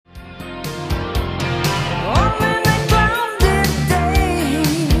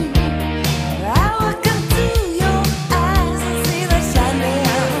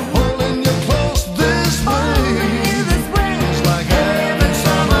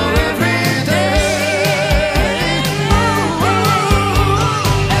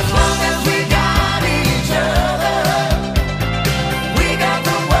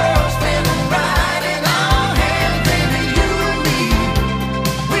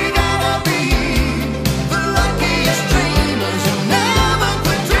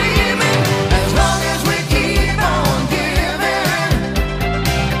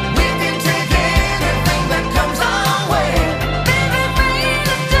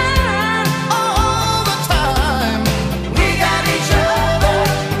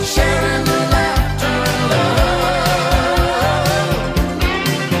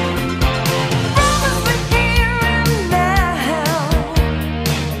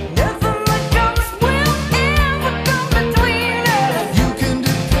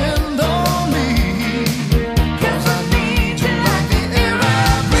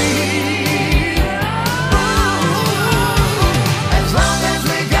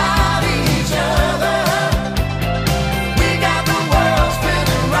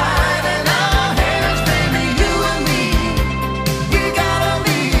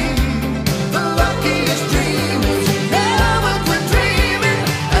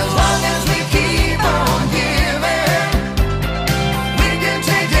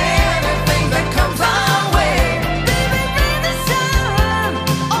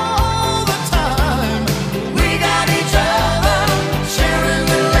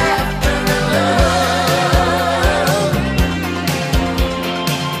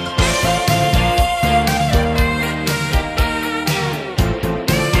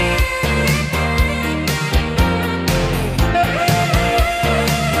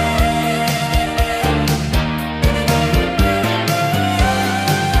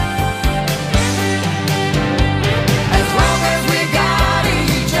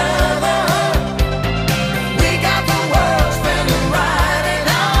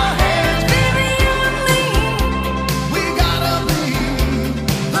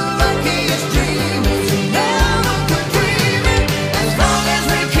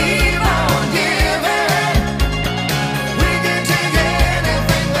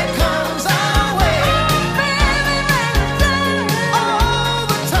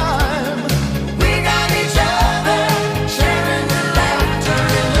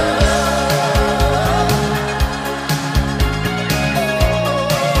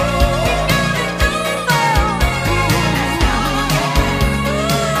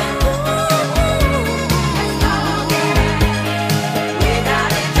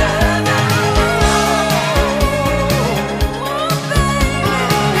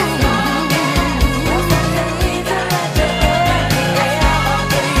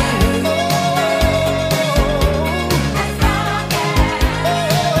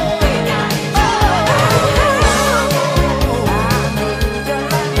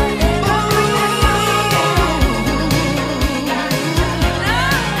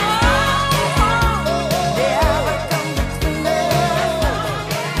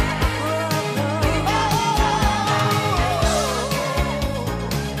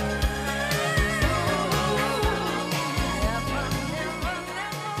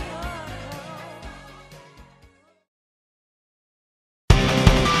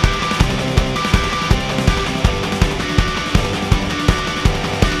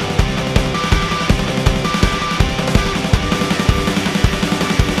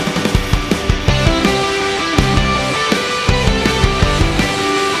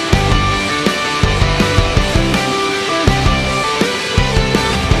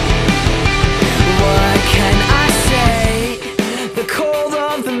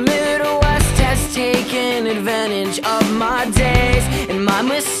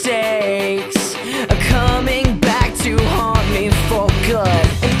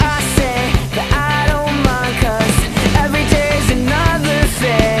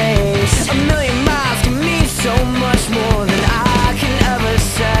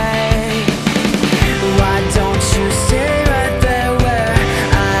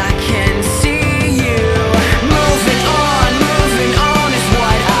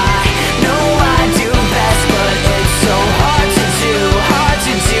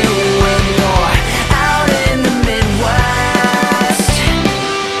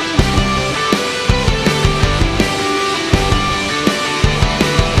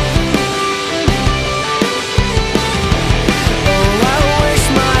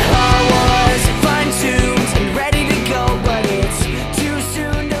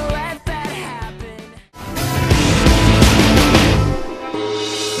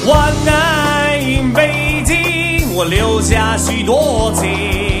万爱北京，我留下许多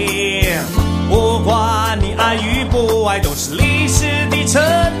情。不管你爱与不爱，都是历史的尘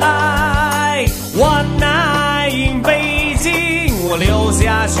埃。万爱北京，我留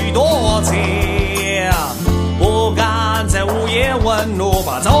下许多情。不敢在午夜问路，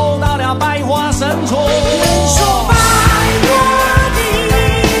怕走到了百花深处。人说百花的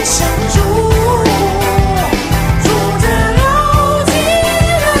深处。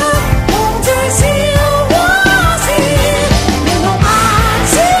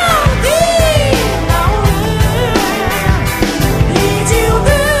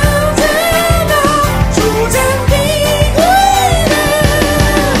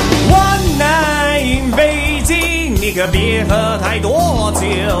可别喝太多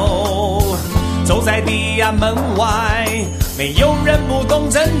酒，走在地安门外，没有人不懂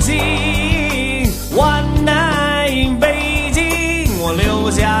真情。万爱北京，我留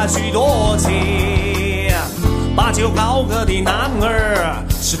下许多情。把酒高歌的男儿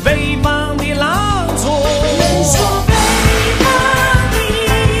是北方的狼族。人说北方的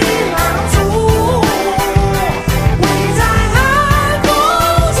狼族，围在海风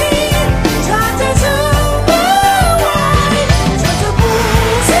起，站在城门外，穿着不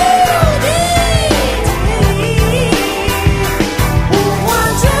朽的铁衣，五花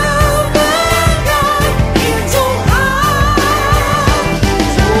城门开，眼中含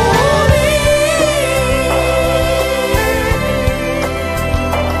着你。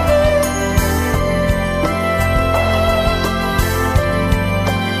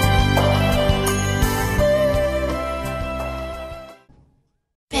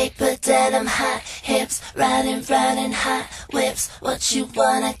Paper denim hot hips, riding hot whips. What you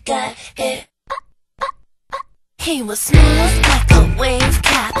want, I got it. He was smooth like a wave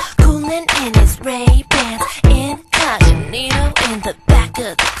cap, cooling in his Ray-Bans, incognito in the back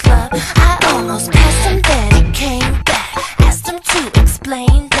of the club. I almost passed him, then he came back, asked him to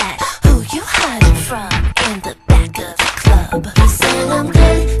explain that. Who you hiding from in the back of the club? He said I'm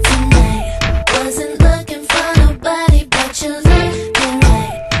good tonight, wasn't looking for nobody but you.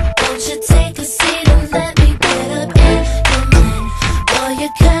 Take a seat and let me get up in your mind. Boy, you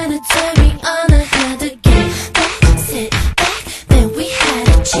kinda turned me on, I had to get back, sit back, then we had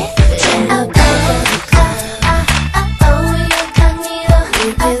a chit-chat. Out of the club, oh, incognito, we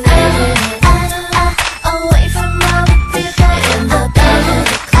be living it, away from all the people in the back of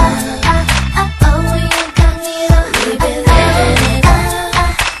the club. Oh, incognito, we be living it,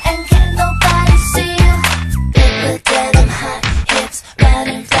 and can't nobody see you. Paper denim hot hips,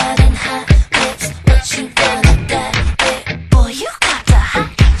 riding hot whips. What you wanna got it? Boy, you got the hot.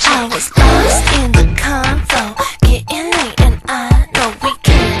 I was lost in the convo, getting late, and I know we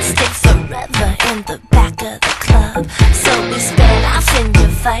can't stay forever in the back of the club.